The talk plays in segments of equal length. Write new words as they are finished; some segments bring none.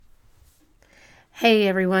Hey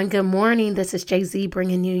everyone, good morning. This is Jay-Z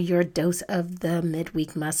bringing you your dose of the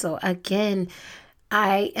midweek muscle. Again,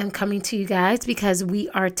 I am coming to you guys because we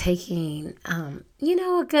are taking, a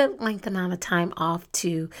good length amount of time off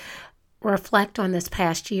to reflect on this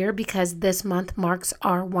past year because this month marks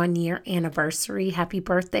our 1 year anniversary. Happy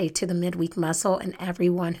birthday to the midweek muscle and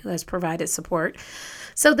everyone who has provided support.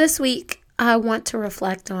 So this week, I want to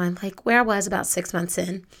reflect on where I was about 6 months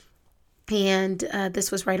in. And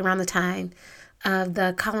this was right around the time of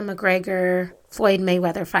the Colin McGregor Floyd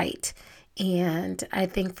Mayweather fight. And I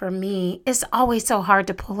think for me, it's always so hard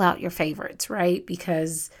to pull out your favorites, right?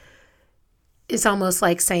 Because it's almost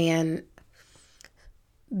like saying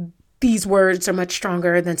these words are much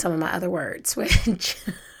stronger than some of my other words, which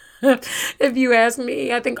if you ask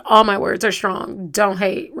me, I think all my words are strong. Don't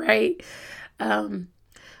hate, right?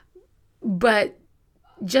 But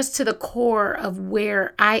just to the core of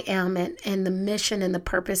where I am and the mission and the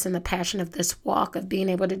purpose and the passion of this walk of being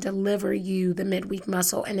able to deliver you the midweek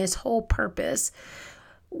muscle and its whole purpose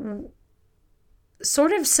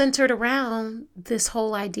sort of centered around this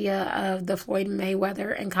whole idea of the Floyd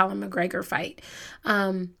Mayweather and Colin McGregor fight.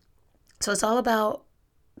 So it's all about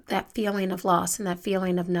that feeling of loss and that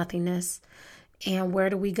feeling of nothingness and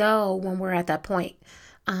where do we go when we're at that point.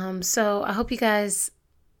 So I hope you guys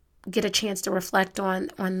get a chance to reflect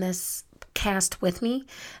on this cast with me.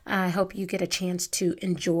 I hope you get a chance to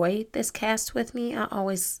enjoy this cast with me. I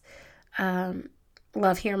always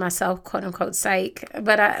love hearing myself, quote unquote, psych,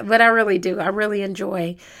 but I really do. I really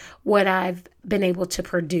enjoy what I've been able to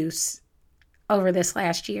produce over this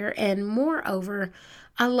last year. And moreover,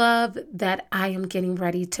 I love that I am getting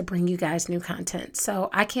ready to bring you guys new content.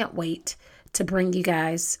 So I can't wait to bring you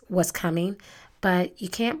guys what's coming, but you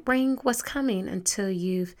can't bring what's coming until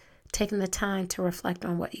you've taken the time to reflect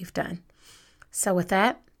on what you've done. So with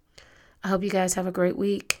that, I hope you guys have a great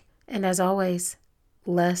week. And as always,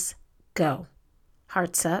 let's go.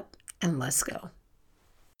 Hearts up and let's go.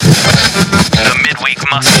 The Midweek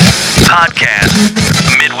Muscle Podcast.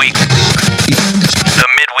 The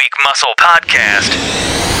Midweek Muscle Podcast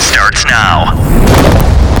starts now.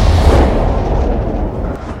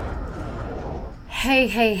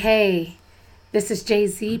 Hey. This is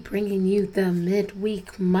Jay-Z bringing you the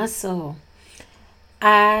midweek muscle.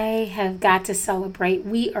 I have got to celebrate.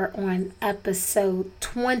 We are on episode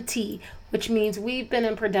 20, which means we've been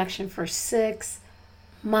in production for 6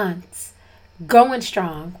 months. Going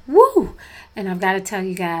strong. Woo! And I've got to tell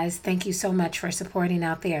you guys, thank you so much for supporting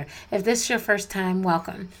out there. If this is your first time,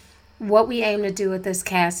 welcome. What we aim to do with this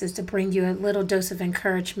cast is to bring you a little dose of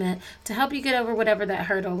encouragement to help you get over whatever that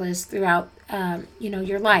hurdle is throughout,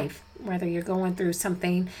 your life. Whether you're going through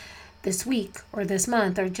something this week or this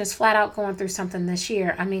month or just flat out going through something this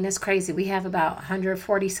year. I mean, it's crazy. We have about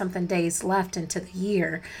 140 something days left into the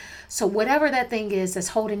year. So whatever that thing is that's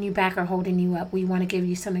holding you back or holding you up, we want to give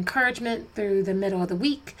you some encouragement through the middle of the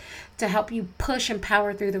week to help you push and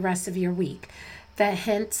power through the rest of your week. That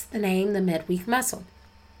hence the name, the midweek muscle.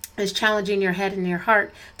 Is challenging your head and your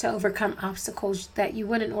heart to overcome obstacles that you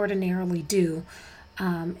wouldn't ordinarily do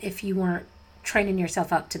if you weren't training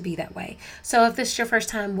yourself up to be that way. So if this is your first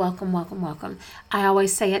time, welcome. I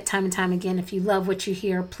always say it time and time again, if you love what you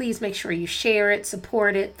hear, please make sure you share it,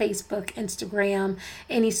 support it, Facebook, Instagram,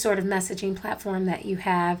 any sort of messaging platform that you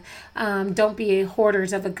have. Don't be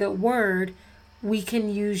hoarders of a good word. We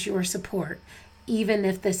can use your support, even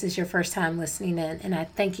if this is your first time listening in. And I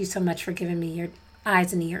thank you so much for giving me your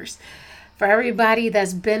eyes and ears. For everybody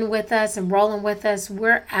that's been with us and rolling with us,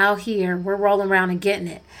 we're out here. We're rolling around and getting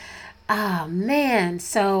it. Oh, man.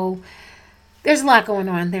 So there's a lot going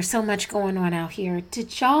on. There's so much going on out here.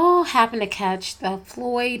 Did y'all happen to catch the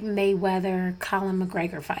Floyd Mayweather, Colin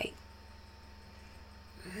McGregor fight?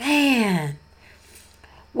 Man.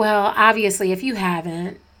 Well, obviously, if you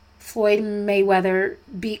haven't, Floyd Mayweather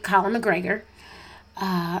beat Colin McGregor.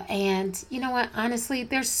 And you know what? Honestly,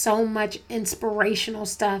 there's so much inspirational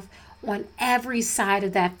stuff on every side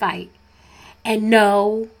of that fight. And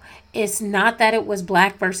no, it's not that it was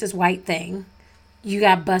black versus white thing. You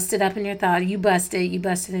got busted up in your thought. You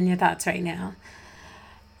busted in your thoughts right now.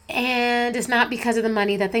 And it's not because of the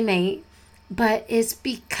money that they made, but it's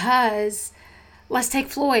because, let's take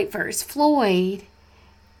Floyd first. Floyd,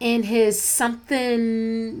 in his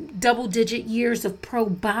something double-digit years of pro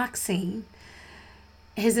boxing,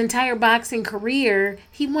 his entire boxing career,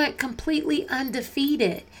 he went completely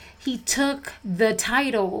undefeated. He took the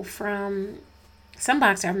title from some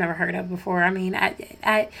boxer I've never heard of before. I mean,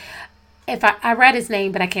 I read his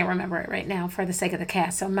name, but I can't remember it right now for the sake of the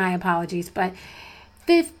cast, so my apologies. But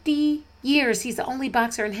 50 years, he's the only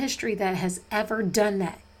boxer in history that has ever done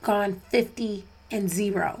that, gone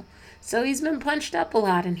 50-0. So he's been punched up a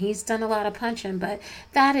lot and he's done a lot of punching, but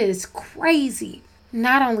that is crazy.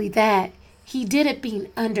 Not only that, he did it being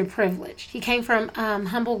underprivileged. He came from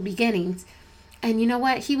humble beginnings. And you know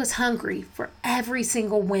what? He was hungry for every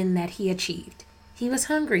single win that he achieved. He was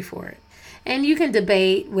hungry for it. And you can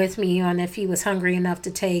debate with me on if he was hungry enough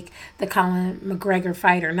to take the Colin McGregor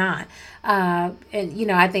fight or not. I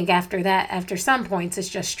think after that, after some points, it's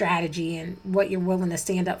just strategy and what you're willing to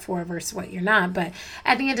stand up for versus what you're not. But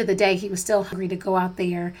at the end of the day, he was still hungry to go out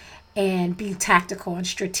there and be tactical and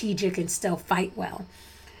strategic and still fight well.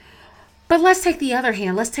 But let's take the other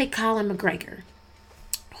hand. Let's take Colin McGregor,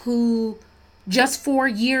 who just 4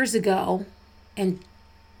 years ago in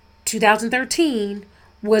 2013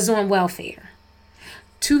 was on welfare.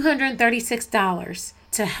 $236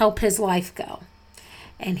 to help his life go.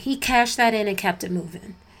 And he cashed that in and kept it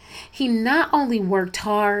moving. He not only worked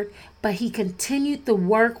hard, but he continued the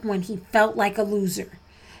work when he felt like a loser.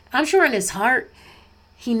 I'm sure in his heart,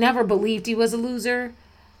 he never believed he was a loser,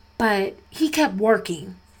 but he kept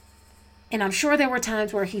working. And I'm sure there were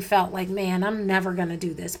times where he felt like, man, I'm never going to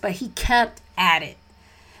do this. But he kept at it.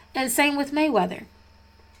 And same with Mayweather.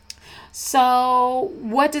 So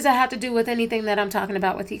what does that have to do with anything that I'm talking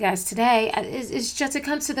about with you guys today? It's just, it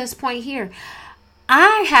comes to this point here.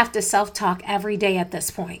 I have to self-talk every day at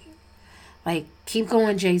this point. Like, keep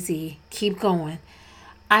going, Jay-Z. Keep going.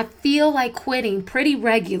 I feel like quitting pretty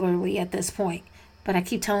regularly at this point. But I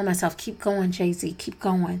keep telling myself, keep going, Jay-Z. Keep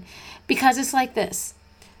going. Because it's like this.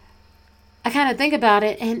 I kind of think about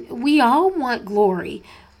it, and we all want glory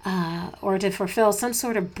or to fulfill some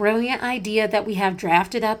sort of brilliant idea that we have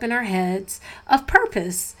drafted up in our heads of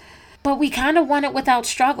purpose. But we kind of want it without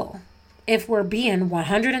struggle. If we're being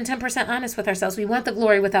 110% honest with ourselves, we want the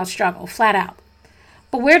glory without struggle, flat out.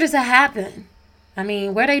 But where does that happen? I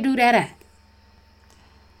mean, where they do that at?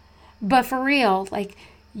 But for real, like,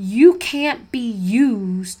 you can't be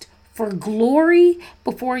used for glory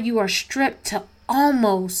before you are stripped to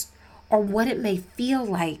almost, or what it may feel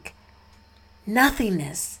like,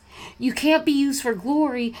 nothingness. You can't be used for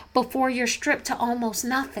glory before you're stripped to almost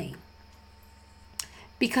nothing.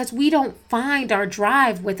 Because we don't find our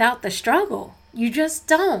drive without the struggle. You just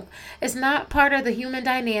don't. It's not part of the human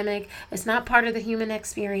dynamic. It's not part of the human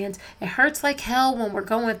experience. It hurts like hell when we're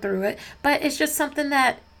going through it, but it's just something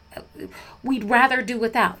that we'd rather do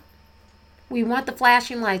without. We want the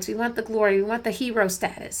flashing lights. We want the glory. We want the hero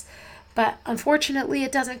status. But unfortunately,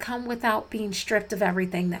 it doesn't come without being stripped of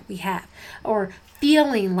everything that we have, or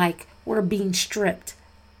feeling like we're being stripped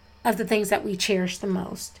of the things that we cherish the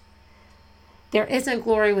most. There isn't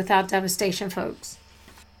glory without devastation, folks.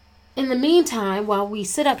 In the meantime, while we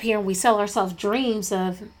sit up here and we sell ourselves dreams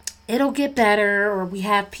of it'll get better, or we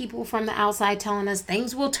have people from the outside telling us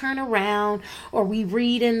things will turn around, or we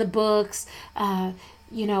read in the books,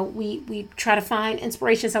 we try to find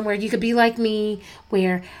inspiration somewhere. You could be like me,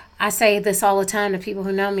 where I say this all the time to people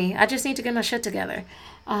who know me. I just need to get my shit together.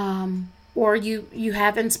 Or you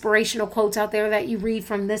have inspirational quotes out there that you read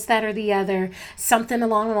from this, that, or the other. Something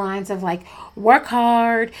along the lines of like, work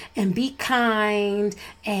hard and be kind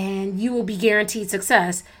and you will be guaranteed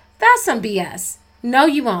success. That's some BS. No,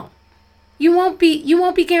 you won't. You won't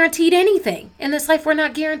be guaranteed anything. In this life, we're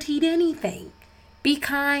not guaranteed anything. Be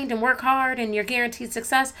kind and work hard and you're guaranteed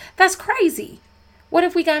success. That's crazy. What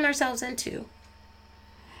have we gotten ourselves into?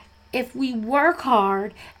 If we work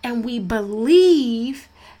hard and we believe,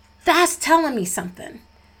 that's telling me something.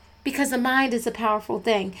 Because the mind is a powerful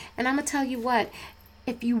thing. And I'm going to tell you what,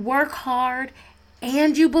 if you work hard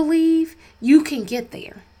and you believe, you can get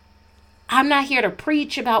there. I'm not here to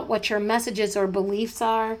preach about what your messages or beliefs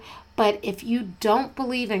are, but if you don't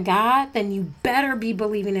believe in God, then you better be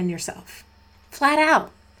believing in yourself. Flat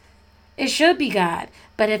out. It should be God.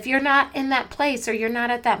 But if you're not in that place or you're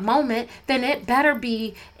not at that moment, then it better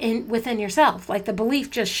be within yourself. Like the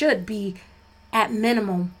belief just should be at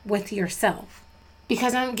minimum with yourself.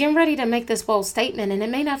 Because I'm getting ready to make this bold statement and it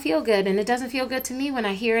may not feel good and it doesn't feel good to me when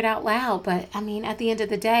I hear it out loud. But I mean, at the end of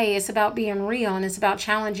the day, it's about being real and it's about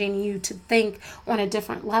challenging you to think on a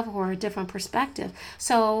different level or a different perspective.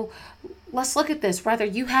 So let's look at this. Whether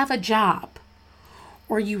you have a job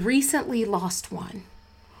or you recently lost one,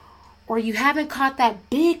 or you haven't caught that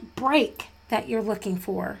big break that you're looking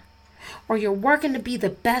for, or you're working to be the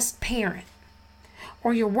best parent,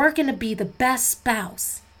 or you're working to be the best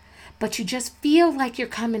spouse, but you just feel like you're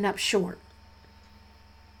coming up short.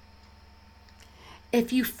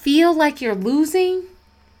 If you feel like you're losing,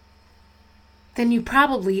 then you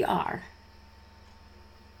probably are.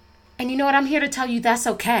 And you know what? I'm here to tell you that's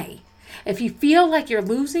okay. If you feel like you're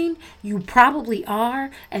losing, you probably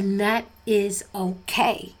are, and that is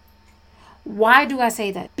okay. Why do I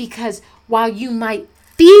say that? Because while you might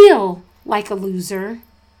feel like a loser,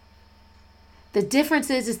 the difference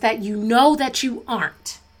is that you know that you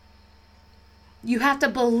aren't. You have to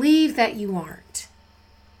believe that you aren't.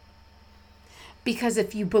 Because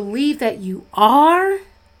if you believe that you are,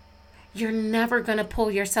 you're never going to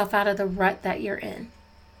pull yourself out of the rut that you're in.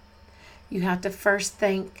 You have to first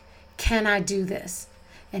think, can I do this?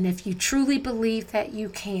 And if you truly believe that you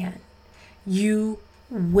can, you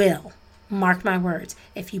will. Mark my words.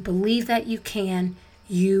 If you believe that you can,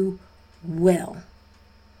 you will.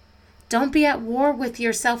 Don't be at war with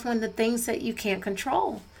yourself on the things that you can't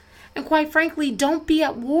control. And quite frankly, don't be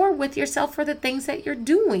at war with yourself for the things that you're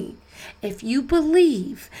doing. If you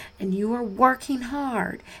believe and you are working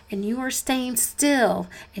hard and you are staying still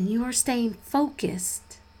and you are staying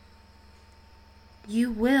focused,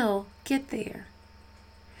 you will get there.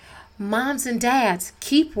 Moms and dads,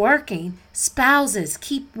 keep working. Spouses,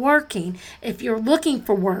 keep working. If you're looking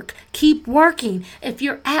for work, keep working. If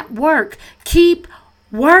you're at work, keep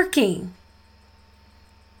working.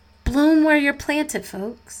 Bloom where you're planted,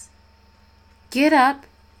 folks. Get up,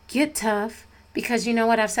 get tough, because you know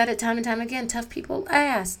what? I've said it time and time again. Tough people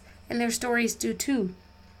last, and their stories do too.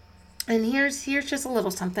 And here's just a little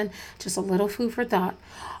something, just a little food for thought.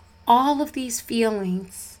 All of these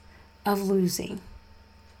feelings of losing,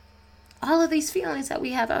 all of these feelings that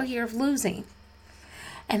we have out here of losing,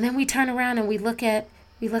 and then we turn around and we look at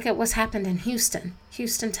what's happened in Houston,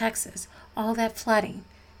 Texas, all that flooding,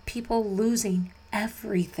 people losing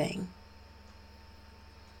everything.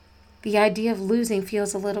 The idea of losing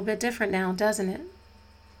feels a little bit different now, doesn't it?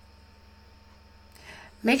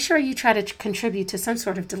 Make sure you try to contribute to some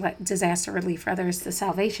sort of disaster relief, whether it's the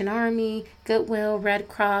Salvation Army, Goodwill, Red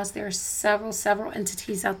Cross. There are several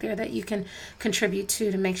entities out there that you can contribute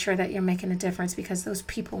to make sure that you're making a difference, because those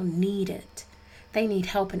people need it. They need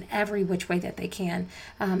help in every which way that they can.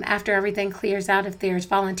 After everything clears out, if there's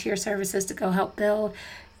volunteer services to go help build,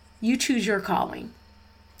 you choose your calling.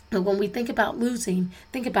 But when we think about losing,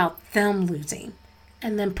 think about them losing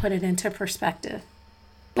and then put it into perspective.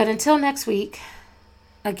 But until next week,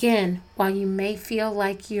 again, while you may feel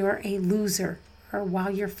like you're a loser or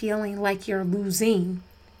while you're feeling like you're losing,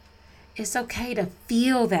 it's okay to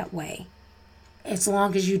feel that way as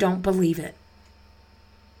long as you don't believe it.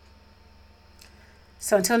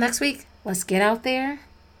 So until next week, let's get out there,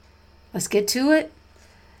 let's get to it,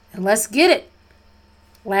 and let's get it.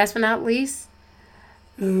 Last but not least,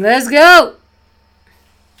 let's go.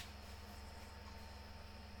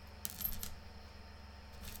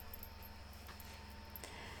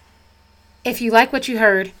 If you like what you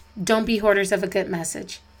heard, don't be hoarders of a good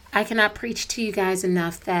message. I cannot preach to you guys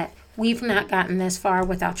enough that we've not gotten this far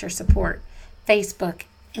without your support. Facebook,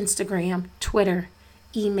 Instagram, Twitter,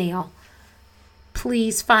 email.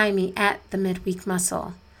 Please find me at The Midweek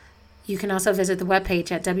Muscle. You can also visit the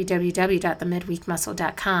webpage at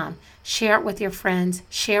www.themidweekmuscle.com. Share it with your friends.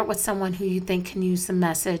 Share it with someone who you think can use the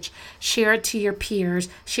message. Share it to your peers.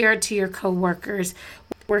 Share it to your coworkers.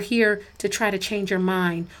 We're here to try to change your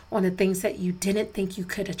mind on the things that you didn't think you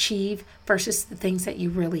could achieve versus the things that you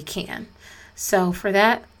really can. So for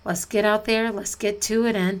that, let's get out there, let's get to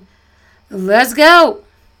it, and let's go.